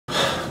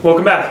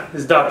Welcome back.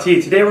 This is Doc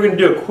T. Today we're going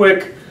to do a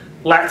quick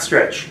lat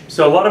stretch.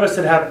 So a lot of us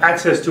that have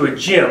access to a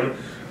gym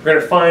are going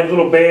to find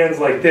little bands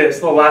like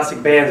this, little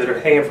elastic bands that are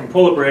hanging from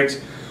pull-up rigs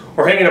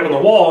or hanging up on the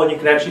wall, and you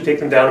can actually take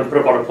them down and put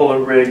them on a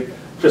pull-up rig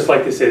just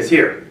like this is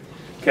here.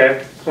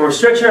 Okay? When we're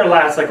stretching our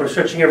lats like we're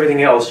stretching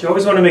everything else, you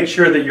always want to make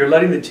sure that you're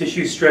letting the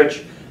tissue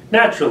stretch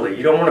naturally.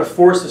 You don't want to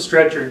force the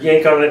stretch or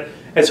yank on it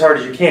as hard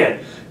as you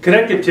can.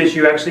 Connective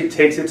tissue actually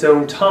takes its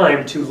own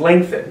time to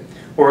lengthen,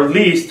 or at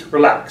least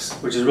relax,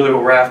 which is really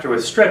what we're after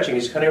with stretching,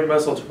 is kind of your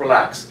muscle to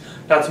relax,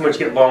 not so much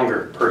get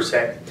longer per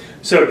se.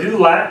 So do the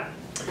lat,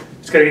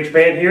 just gotta get your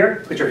band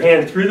here, put your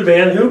hand through the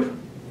band hoop,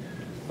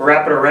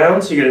 wrap it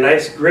around so you get a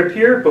nice grip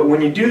here, but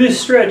when you do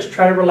this stretch,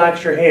 try to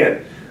relax your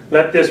hand.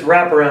 Let this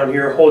wrap around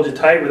here hold you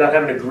tight without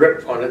having to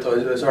grip on it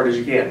as hard as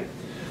you can.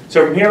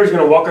 So from here we're just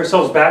gonna walk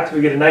ourselves back till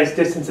we get a nice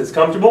distance that's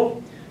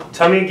comfortable.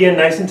 Tummy again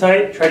nice and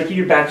tight, try to keep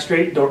your back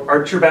straight, don't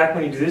arch your back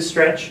when you do this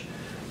stretch.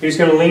 You're just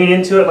gonna lean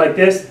into it like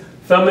this.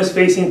 Thumb is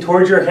facing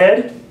towards your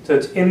head, so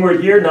it's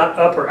inward here, not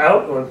up or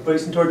out, or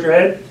facing towards your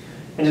head.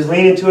 And just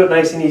lean into it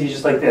nice and easy,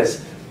 just like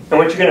this. And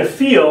what you're going to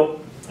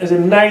feel is a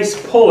nice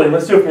pulling.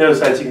 Let's do it from the other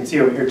side so you can see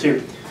over here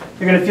too.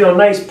 You're going to feel a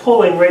nice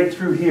pulling right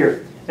through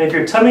here. And if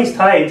your tummy's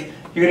tight,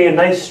 you're going to get a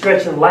nice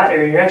stretch in the lat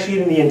area. You're actually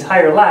getting the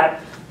entire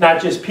lat,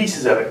 not just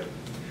pieces of it.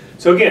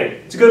 So again,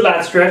 it's a good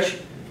lat stretch.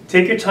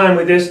 Take your time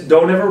with this.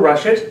 Don't ever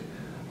rush it.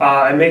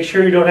 And make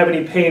sure you don't have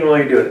any pain while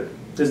you're doing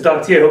it. This is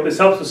Doc T. I hope this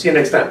helps. We'll see you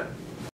next time.